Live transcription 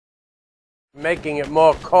making it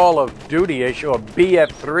more Call of Duty-ish or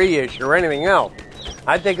BF3-ish or anything else.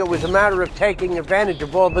 I think it was a matter of taking advantage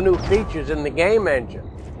of all the new features in the game engine.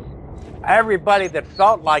 Everybody that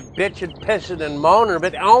felt like bitching, pissing, and moaning,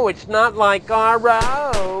 but oh, it's not like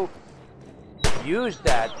RO, used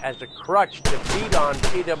that as a crutch to beat on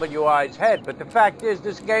TWI's head. But the fact is,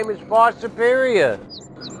 this game is far superior.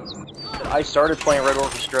 I started playing Red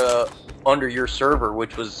Orchestra under your server,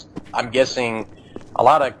 which was, I'm guessing, a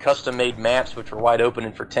lot of custom-made maps which were wide open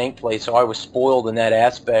and for tank play, so I was spoiled in that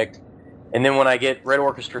aspect. And then when I get Red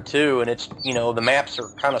Orchestra 2 and it's, you know, the maps are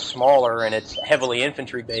kind of smaller and it's heavily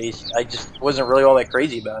infantry-based, I just wasn't really all that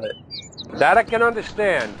crazy about it. That I can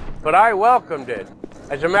understand, but I welcomed it.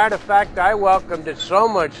 As a matter of fact, I welcomed it so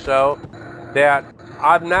much so that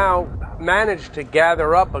I've now managed to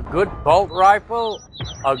gather up a good bolt rifle,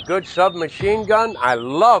 a good submachine gun. I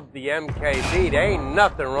love the MKB. There ain't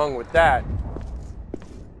nothing wrong with that.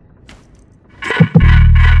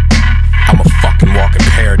 I'm a fucking walking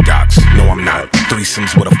paradox. No, I'm not.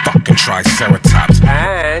 Threesomes with a fucking triceratops.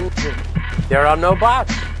 And there are no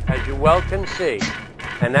bots, as you well can see.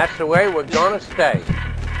 And that's the way we're gonna stay.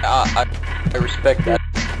 I respect that.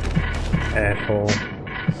 Asshole.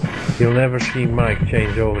 You'll never see Mike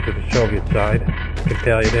change over to the Soviet side. I can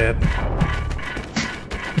tell you that.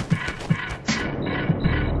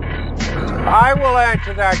 I will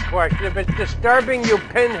answer that question. If it's disturbing you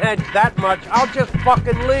pinheads that much, I'll just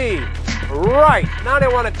fucking leave. Right. Now they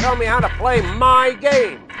want to tell me how to play my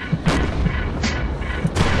game.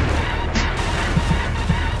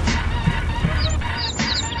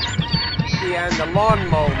 And the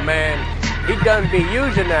lawnmower man, he done be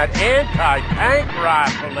using that anti-tank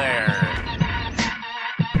rifle there.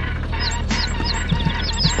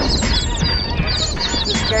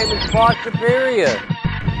 This game is far superior.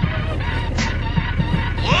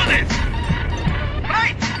 Hold it!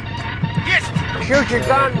 Right! Yes! Shoot your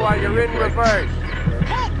gun while you're in reverse.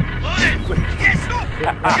 Hold it! Yes!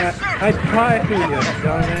 Yes, sir! I tried to, you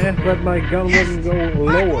dumbass, but my gun wouldn't go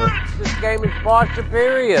lower. This game is far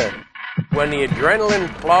superior. When the adrenaline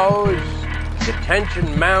flows, the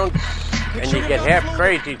tension mounts, and you get half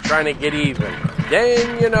crazy trying to get even.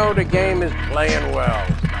 Then you know the game is playing well.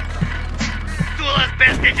 Tula's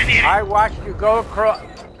best engineering. I watched you go across.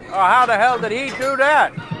 Oh, how the hell did he do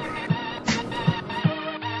that?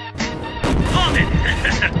 Hold it!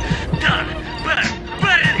 Done.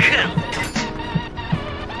 Better than hell.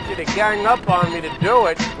 You'd have gang up on me to do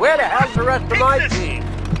it. Where the hell's the rest of my team?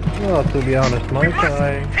 Well, to be honest, Mike,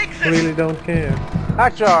 I really don't care.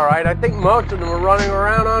 That's all right. I think most of them are running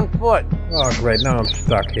around on foot. Oh, great. Now I'm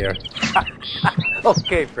stuck here.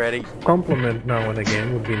 Okay, Freddy. Compliment now and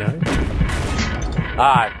again would be nice.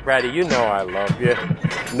 Ah, Freddy, you know I love you.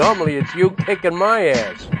 Normally it's you kicking my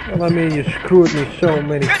ass. Well, I mean, you screwed me so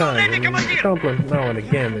many times. And a compliment now and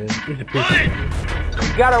again is appreciated.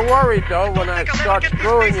 You gotta worry, though, when I start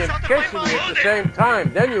screwing you and kissing you at the same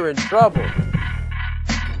time. Then you're in trouble.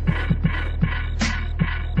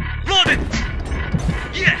 Loaded!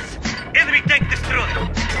 Yes! Enemy tank destroyed!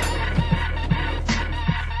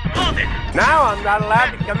 Loaded! Now I'm not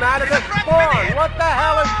allowed to come out of the spawn! What the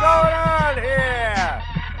hell is going on here?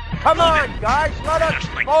 Come on, guys, let us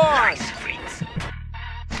spawn!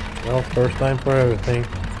 Well, first time for everything.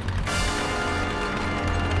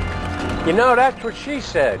 You know, that's what she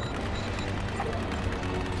said.